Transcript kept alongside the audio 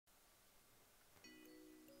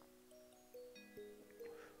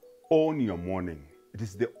Own your morning. It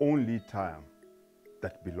is the only time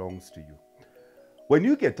that belongs to you. When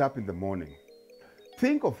you get up in the morning,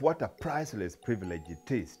 think of what a priceless privilege it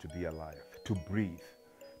is to be alive, to breathe,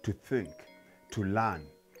 to think, to learn,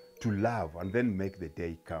 to love, and then make the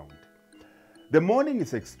day count. The morning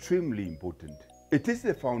is extremely important. It is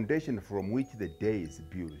the foundation from which the day is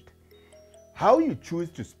built. How you choose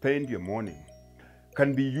to spend your morning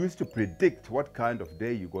can be used to predict what kind of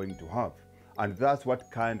day you're going to have, and thus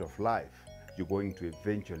what kind of life you're going to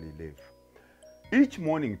eventually live. Each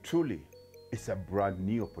morning truly is a brand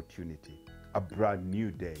new opportunity, a brand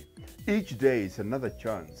new day. Each day is another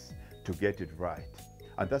chance to get it right.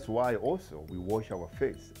 And that's why also we wash our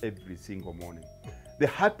face every single morning. The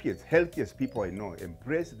happiest, healthiest people I know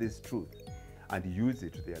embrace this truth and use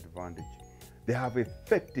it to their advantage. They have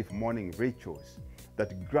effective morning rituals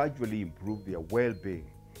that gradually improve their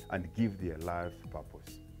well-being and give their lives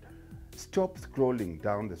purpose. Stop scrolling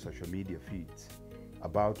down the social media feeds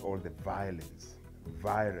about all the violence,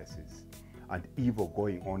 viruses, and evil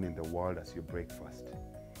going on in the world as your breakfast.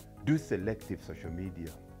 Do selective social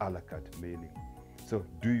media a la carte meaning. So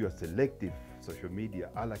do your selective social media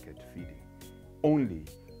a la carte feeding. Only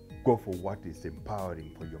go for what is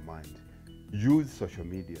empowering for your mind. Use social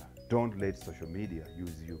media. Don't let social media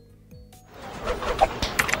use you.